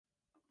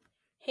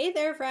Hey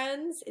there,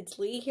 friends. It's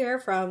Lee here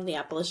from The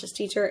Appalicious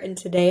Teacher, and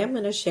today I'm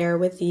going to share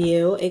with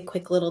you a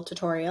quick little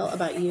tutorial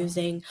about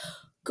using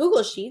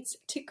Google Sheets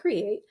to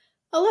create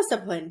a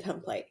lesson plan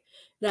template.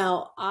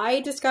 Now,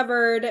 I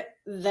discovered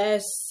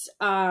this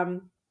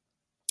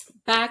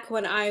back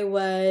when I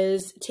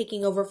was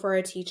taking over for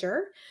a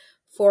teacher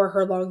for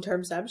her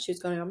long-term sub. She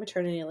was going on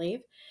maternity leave,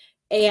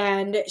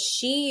 and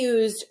she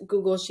used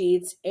Google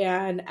Sheets,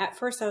 and at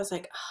first I was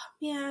like,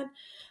 oh man,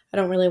 I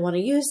don't really want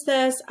to use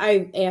this.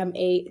 I am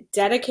a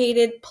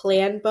dedicated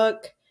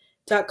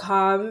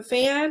planbook.com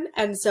fan.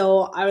 And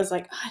so I was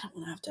like, I don't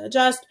want to have to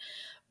adjust.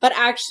 But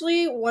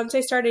actually, once I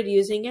started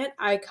using it,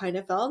 I kind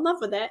of fell in love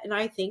with it. And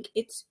I think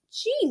it's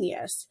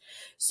genius.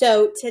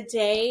 So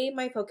today,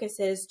 my focus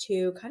is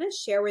to kind of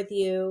share with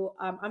you.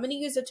 I'm going to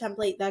use a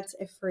template that's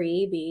a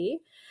freebie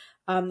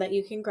that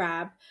you can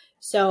grab.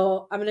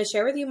 So I'm going to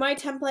share with you my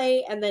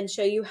template and then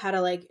show you how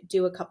to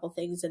do a couple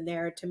things in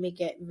there to make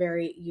it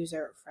very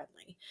user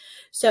friendly.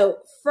 So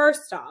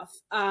first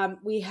off,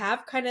 we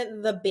have kind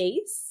of the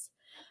base,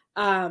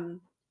 and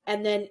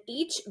then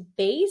each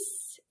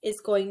base is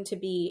going to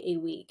be a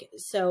week.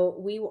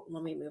 So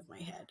let me move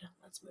my head.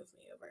 Let's move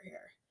me over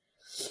here.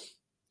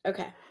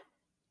 Okay.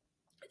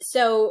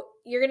 So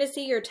you're going to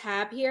see your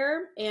tab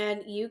here,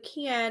 and you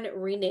can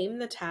rename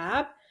the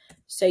tab.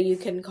 So you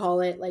can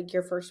call it like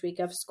your first week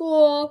of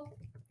school,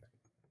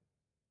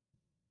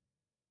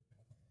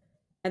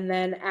 and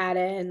then add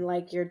in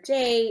like your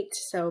date.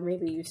 So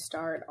maybe you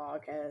start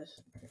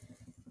August,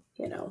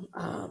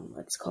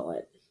 let's call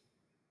it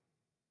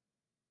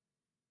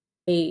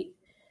 8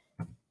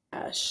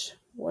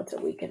 what's a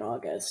week in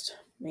August?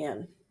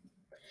 Man,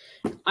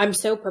 I'm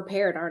so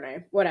prepared, aren't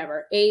I?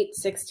 Whatever.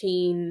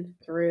 8/16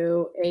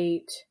 through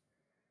 8,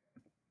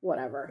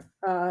 whatever.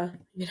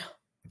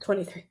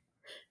 23.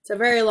 It's a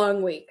very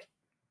long week.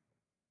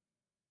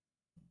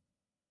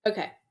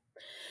 Okay.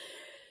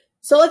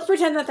 So let's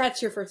pretend that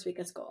that's your first week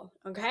of school.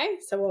 Okay.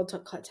 So we'll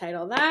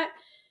title that.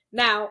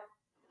 Now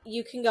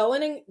you can go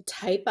in and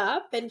type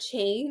up and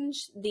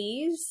change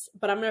these,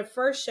 but I'm going to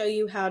first show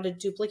you how to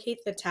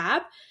duplicate the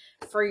tab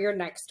for your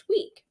next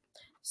week.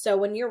 So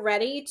when you're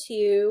ready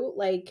to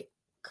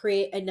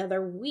create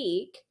another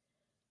week,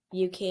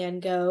 you can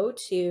go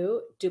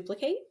to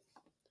duplicate,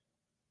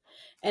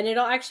 and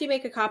it'll actually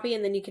make a copy,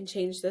 and then you can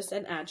change this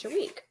and add your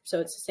week. So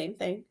it's the same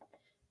thing,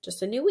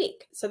 just a new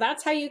week. So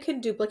that's how you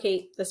can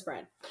duplicate the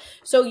spread.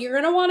 So you're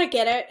going to want to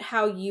get it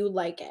how you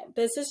like it.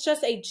 This is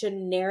just a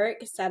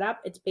generic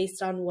setup. It's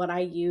based on what I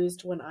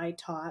used when I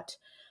taught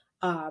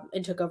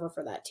and took over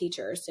for that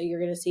teacher. So you're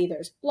going to see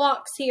there's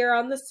blocks here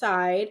on the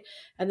side,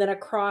 and then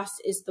across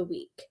is the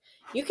week.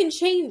 You can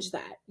change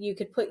that. You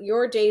could put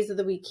your days of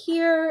the week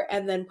here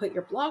and then put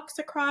your blocks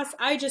across.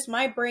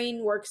 My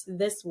brain works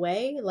this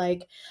way.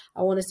 Like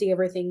I want to see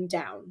everything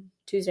down,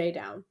 Tuesday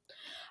down.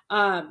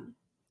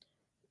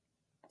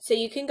 So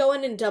you can go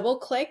in and double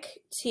click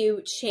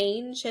to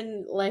change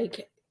and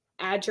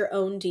add your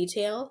own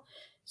detail.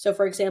 So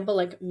for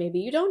example, maybe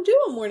you don't do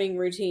a morning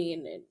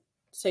routine.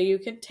 So you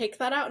can take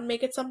that out and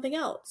make it something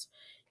else.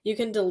 You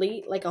can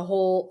delete a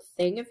whole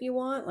thing if you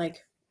want,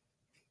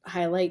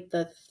 highlight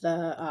the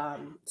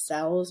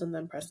cells and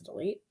then press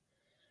delete.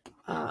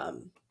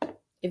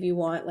 If you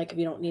want, if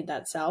you don't need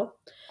that cell.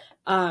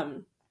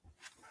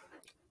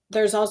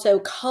 There's also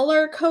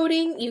color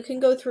coding. You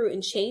can go through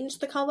and change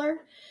the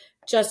color.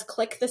 Just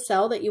click the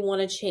cell that you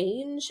want to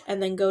change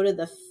and then go to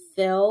the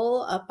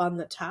fill up on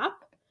the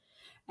top.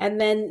 And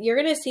then you're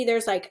going to see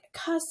there's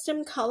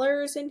custom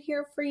colors in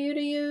here for you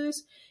to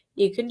use.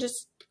 You can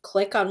just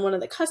click on one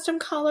of the custom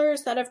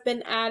colors that have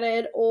been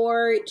added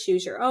or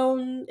choose your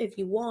own if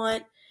you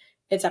want.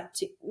 It's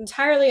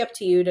entirely up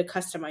to you to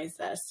customize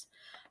this.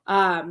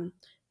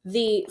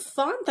 The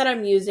font that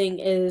I'm using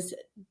is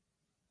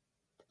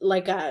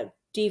a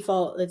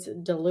default. It's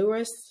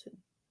Deluis.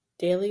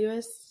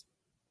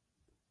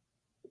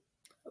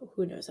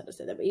 Who knows how to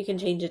say that, but you can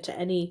change it to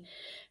any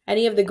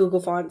of the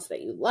Google fonts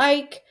that you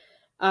like.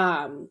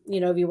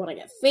 If you want to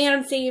get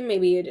fancy,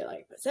 maybe you do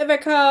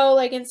Pacifico,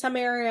 in some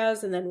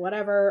areas, and then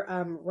whatever.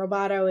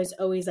 Roboto is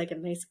always a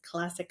nice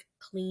classic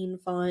clean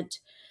font.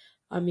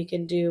 You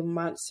can do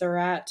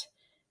Montserrat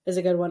is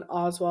a good one.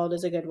 Oswald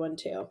is a good one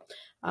too.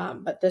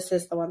 But this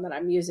is the one that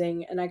I'm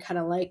using, and I kind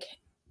of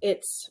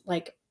it's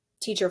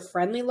teacher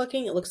friendly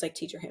looking. It looks like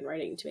teacher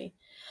handwriting to me.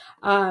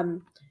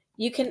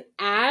 You can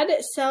add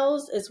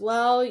cells as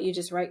well. You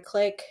just right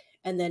click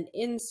and then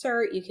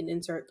insert. You can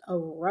insert a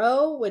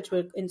row, which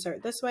would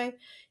insert this way.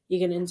 You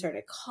can insert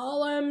a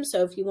column.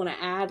 So if you want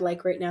to add,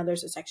 right now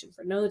there's a section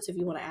for notes. If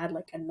you want to add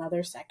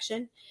another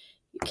section,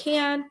 you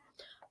can.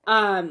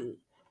 And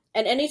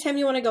anytime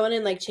you want to go in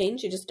and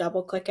change, you just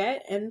double click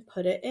it and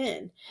put it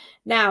in.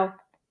 Now,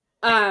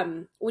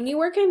 when you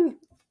work in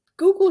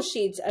Google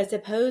Sheets, as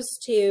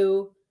opposed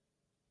to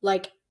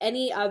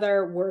any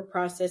other word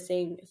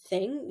processing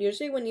thing,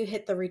 usually when you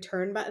hit the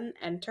return button,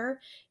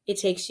 enter, it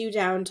takes you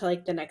down to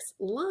the next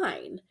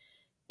line.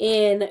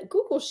 In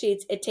Google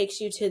Sheets, it takes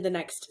you to the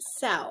next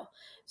cell.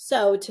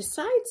 So to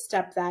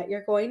sidestep that,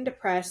 you're going to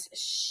press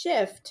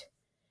Shift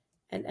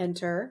and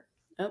enter.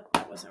 Oh,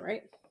 that wasn't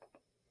right.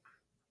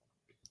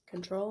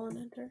 Control and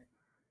enter.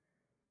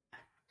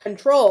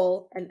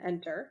 Control and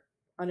enter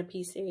on a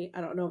PC.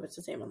 I don't know if it's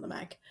the same on the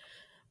Mac,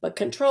 but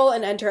control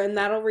and enter, and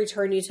that'll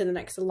return you to the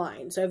next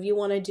line. So if you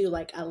want to do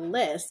like a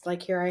list,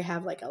 like here I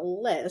have like a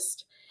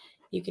list,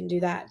 you can do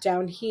that.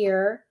 Down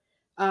here,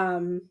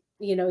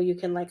 you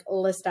can like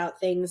list out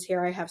things.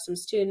 Here I have some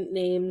student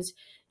names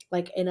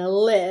like in a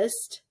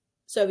list.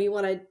 So if you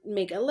want to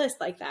make a list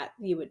like that,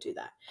 you would do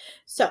that.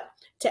 So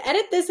to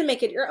edit this and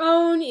make it your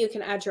own, you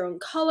can add your own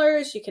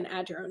colors. You can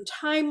add your own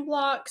time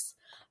blocks.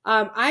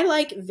 I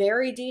like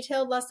very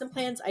detailed lesson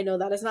plans. I know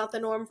that is not the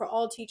norm for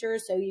all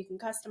teachers, so you can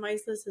customize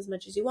this as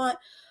much as you want.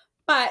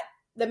 But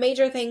the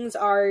major things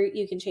are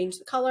you can change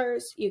the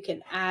colors, you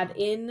can add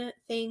in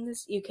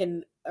things, you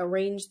can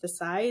arrange the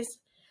size.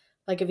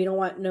 Like if you don't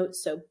want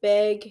notes so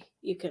big,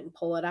 you can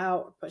pull it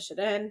out or push it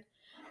in.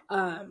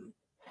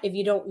 If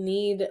you don't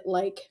need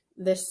like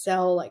this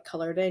cell like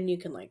colored in, you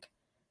can like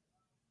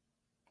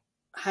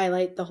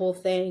highlight the whole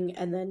thing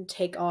and then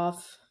take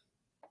off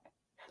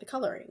the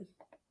coloring.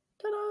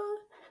 Ta-da!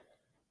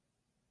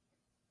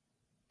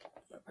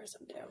 I'm gonna press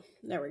undo.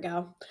 There we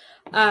go.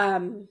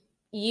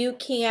 You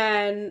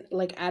can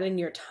like add in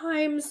your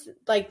times.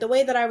 Like the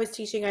way that I was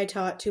teaching, I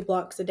taught 2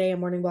 blocks a day, a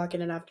morning block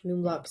and an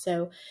afternoon block.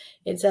 So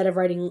instead of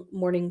writing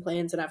morning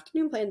plans and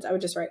afternoon plans, I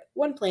would just write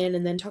one plan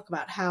and then talk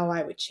about how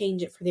I would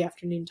change it for the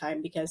afternoon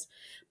time, because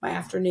my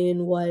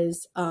afternoon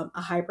was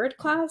a hybrid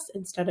class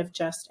instead of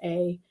just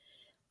a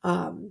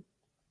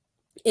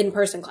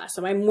in-person class.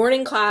 So my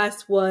morning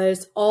class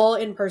was all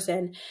in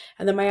person,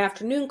 and then my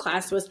afternoon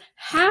class was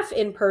half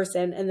in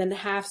person, and then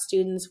half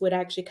students would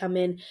actually come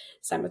in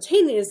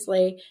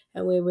simultaneously,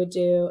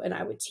 and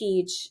I would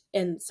teach.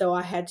 And so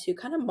I had to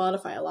kind of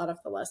modify a lot of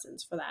the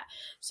lessons for that.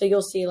 So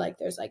you'll see like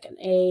there's like an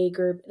A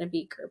group and a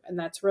B group, and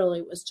that's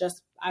really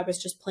I was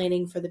just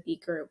planning for the B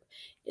group.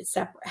 It's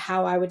separate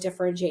how I would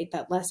differentiate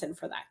that lesson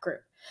for that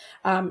group.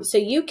 So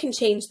you can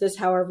change this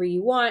however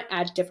you want,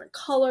 add different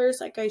colors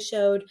like I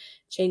showed,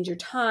 change your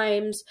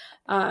times.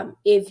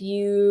 If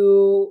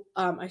you,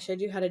 I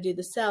showed you how to do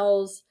the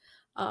cells.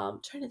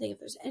 Trying to think if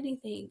there's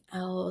anything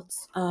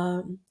else.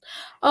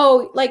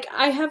 Like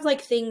I have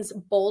like things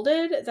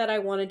bolded that I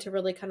wanted to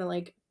really kind of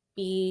like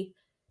be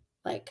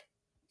like,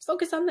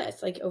 focus on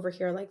this, like over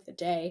here, like the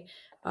day.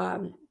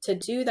 To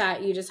do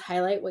that, you just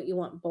highlight what you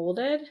want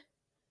bolded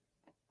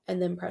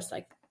and then press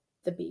like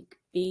the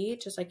B,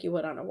 just like you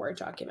would on a Word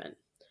document.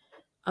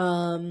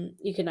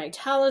 You can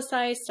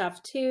italicize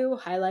stuff too,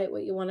 highlight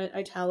what you want to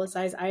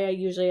italicize. I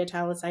usually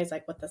italicize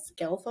like what the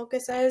skill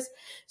focus is.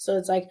 So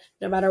it's like,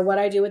 no matter what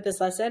I do with this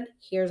lesson,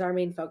 here's our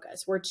main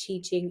focus. We're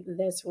teaching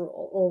this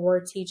rule, or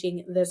we're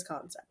teaching this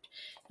concept.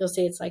 You'll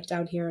see it's like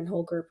down here in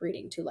whole group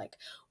reading too, like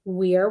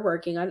we are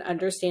working on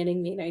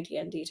understanding main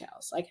idea and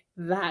details. Like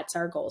that's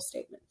our goal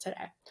statement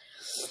today.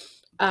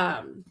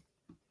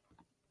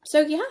 So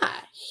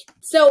yeah,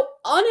 so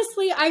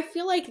honestly, I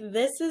feel like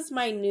this is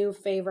my new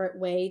favorite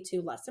way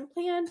to lesson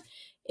plan.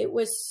 It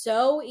was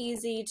so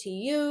easy to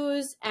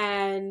use,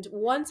 and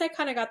once I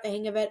kind of got the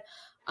hang of it,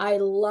 I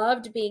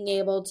loved being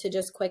able to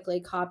just quickly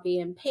copy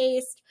and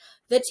paste.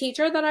 The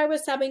teacher that I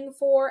was subbing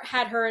for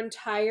had her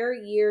entire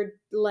year,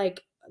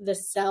 like the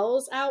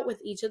cells out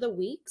with each of the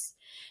weeks.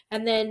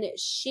 And then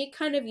she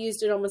kind of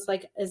used it almost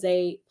like as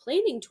a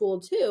planning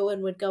tool too,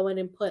 and would go in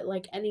and put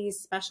like any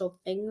special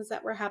things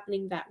that were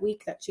happening that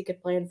week that she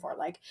could plan for.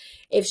 Like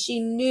if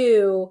she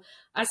knew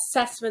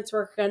assessments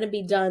were going to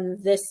be done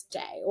this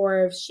day,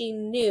 or if she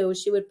knew,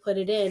 she would put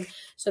it in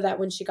so that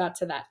when she got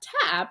to that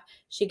tab,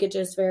 she could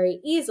just very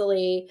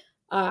easily,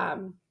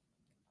 when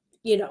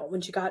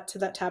she got to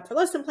that tab for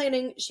lesson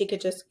planning, she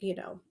could just,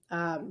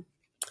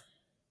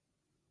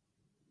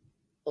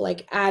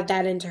 like add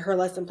that into her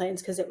lesson plans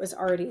because it was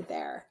already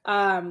there.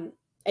 And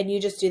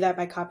you just do that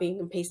by copying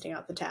and pasting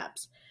out the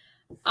tabs.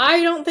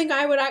 I don't think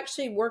I would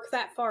actually work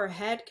that far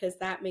ahead because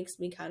that makes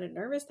me kind of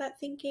nervous, that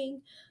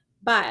thinking.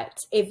 But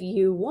if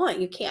you want,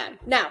 you can.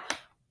 Now,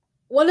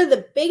 one of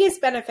the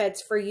biggest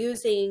benefits for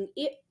using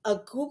a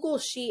Google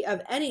Sheet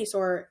of any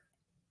sort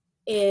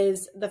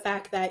is the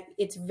fact that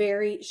it's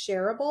very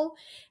shareable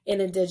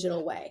in a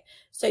digital way.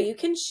 So you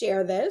can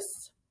share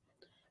this.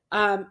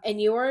 And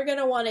you are going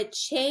to want to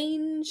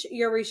change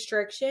your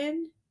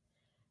restriction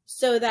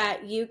so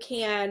that you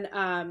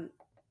can,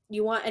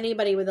 you want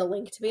anybody with a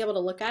link to be able to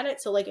look at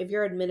it. So like if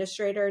your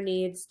administrator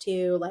needs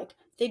to, like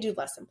they do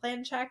lesson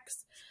plan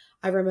checks.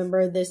 I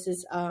remember this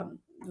is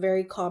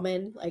very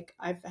common. Like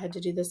I've had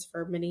to do this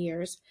for many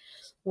years,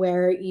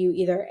 where you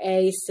either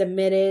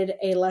submitted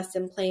a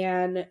lesson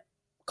plan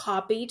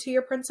copy to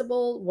your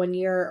principal. 1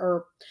 year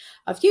or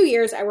a few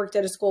years I worked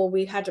at a school,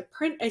 we had to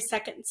print a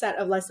second set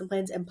of lesson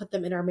plans and put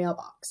them in our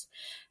mailbox,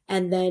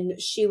 and then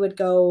she would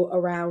go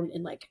around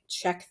and like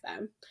check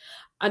them.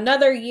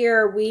 Another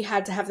year we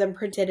had to have them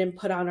printed and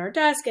put on our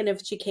desk, and if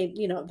she came,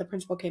 the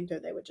principal came through,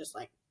 they would just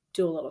like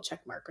do a little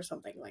check mark or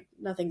something, like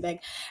nothing big.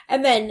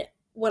 And then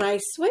when I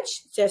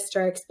switched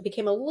districts, it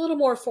became a little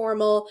more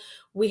formal.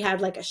 We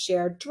had like a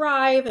shared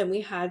drive, and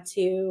we had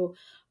to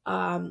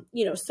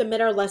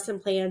submit our lesson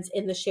plans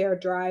in the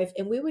shared drive,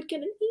 and we would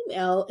get an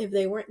email if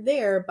they weren't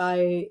there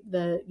by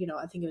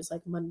I think it was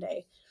like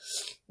Monday.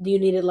 You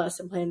needed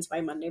lesson plans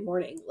by Monday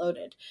morning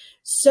loaded.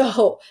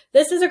 So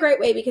this is a great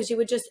way because you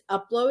would just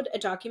upload a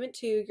document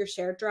to your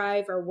shared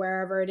drive or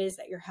wherever it is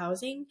that you're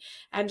housing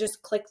and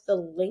just click the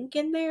link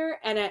in there.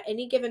 And at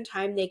any given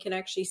time, they can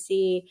actually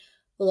see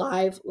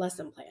live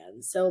lesson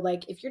plans. So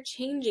like if you're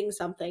changing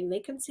something, they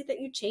can see that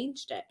you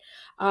changed it.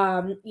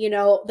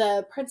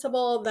 The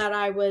principal that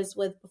I was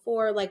with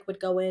before, like would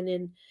go in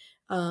and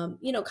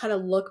kind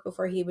of look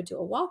before he would do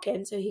a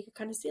walk-in so he could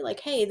kind of see like,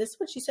 hey, this is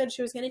what she said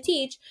she was going to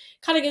teach.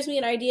 Kind of gives me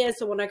an idea.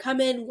 So when I come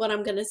in, what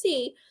I'm going to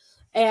see.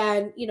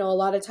 And, a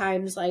lot of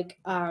times like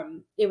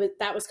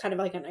that was kind of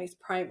like a nice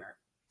primer,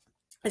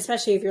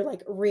 especially if you're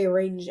like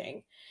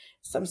rearranging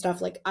some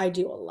stuff like I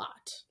do a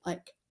lot.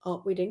 Like,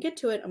 oh, we didn't get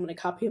to it. I'm going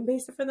to copy and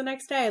paste it for the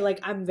next day. Like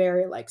I'm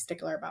very like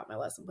stickler about my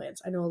lesson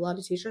plans. I know a lot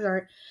of teachers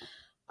aren't.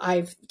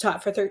 I've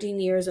taught for 13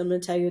 years. I'm going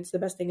to tell you it's the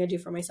best thing I do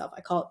for myself.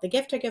 I call it the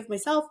gift I give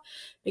myself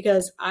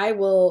because I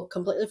will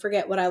completely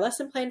forget what I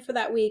lesson planned for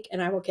that week and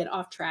I will get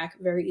off track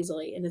very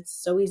easily. And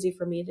it's so easy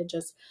for me to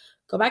just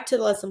go back to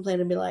the lesson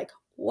plan and be like,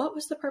 what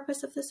was the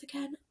purpose of this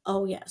again?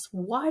 Oh, yes.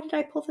 Why did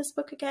I pull this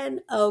book again?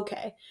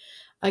 Okay.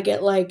 I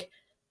get like,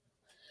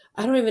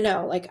 I don't even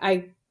know. Like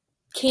I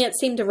can't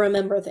seem to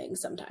remember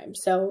things sometimes.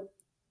 So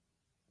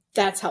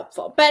that's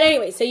helpful. But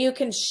anyway, so you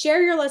can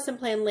share your lesson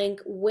plan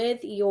link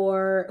with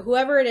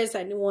whoever it is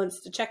that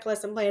wants to check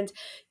lesson plans.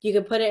 You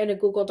can put it in a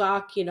Google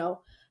Doc,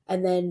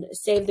 and then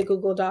save the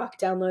Google Doc,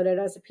 download it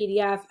as a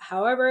PDF,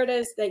 however it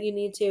is that you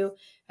need to,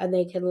 and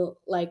they can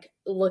like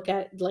look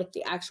at like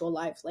the actual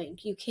live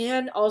link. You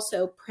can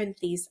also print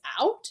these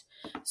out.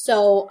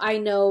 So I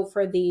know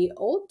for the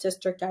old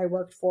district I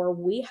worked for,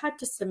 we had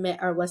to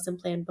submit our lesson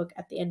plan book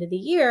at the end of the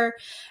year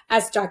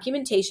as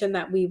documentation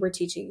that we were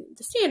teaching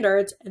the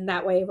standards. And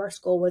that way, if our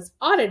school was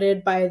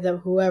audited by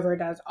whoever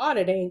does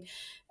auditing,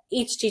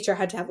 each teacher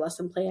had to have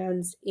lesson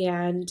plans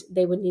and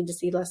they would need to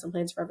see lesson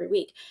plans for every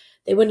week.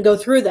 They wouldn't go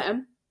through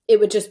them. It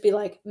would just be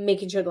like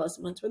making sure the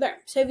lesson plans were there.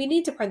 So if you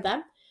need to print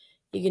them,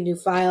 you can do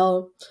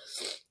file,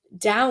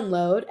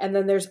 download, and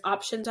then there's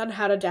options on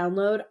how to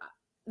download.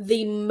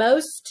 The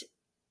most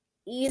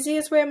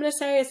easiest way I'm going to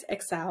say is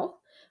Excel,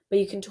 but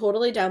you can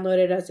totally download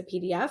it as a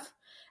PDF.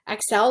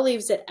 Excel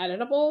leaves it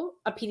editable.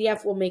 A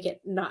PDF will make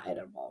it not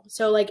editable.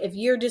 So like if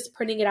you're just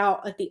printing it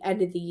out at the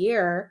end of the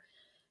year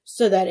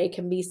so that it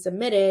can be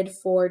submitted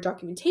for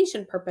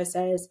documentation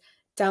purposes,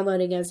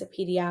 downloading as a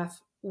PDF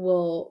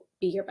will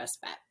be your best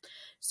bet.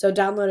 So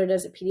download it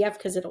as a PDF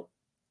because it'll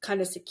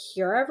kind of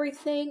secure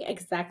everything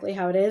exactly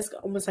how it is,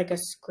 almost like a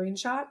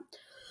screenshot.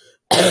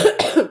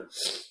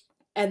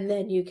 And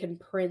then you can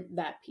print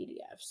that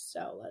PDF.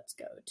 So let's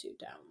go to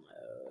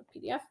download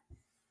PDF.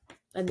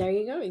 And there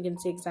you go. You can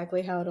see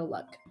exactly how it'll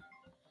look.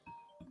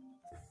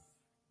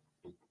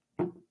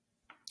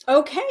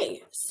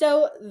 Okay,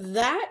 so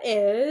that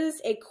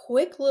is a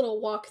quick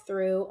little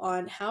walkthrough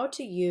on how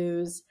to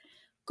use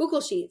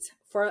Google Sheets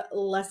for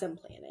lesson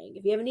planning.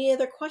 If you have any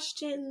other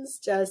questions,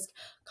 just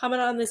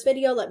comment on this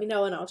video, let me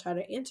know, and I'll try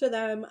to answer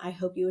them. I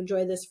hope you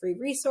enjoy this free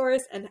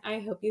resource, and I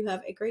hope you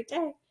have a great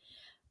day.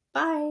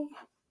 Bye.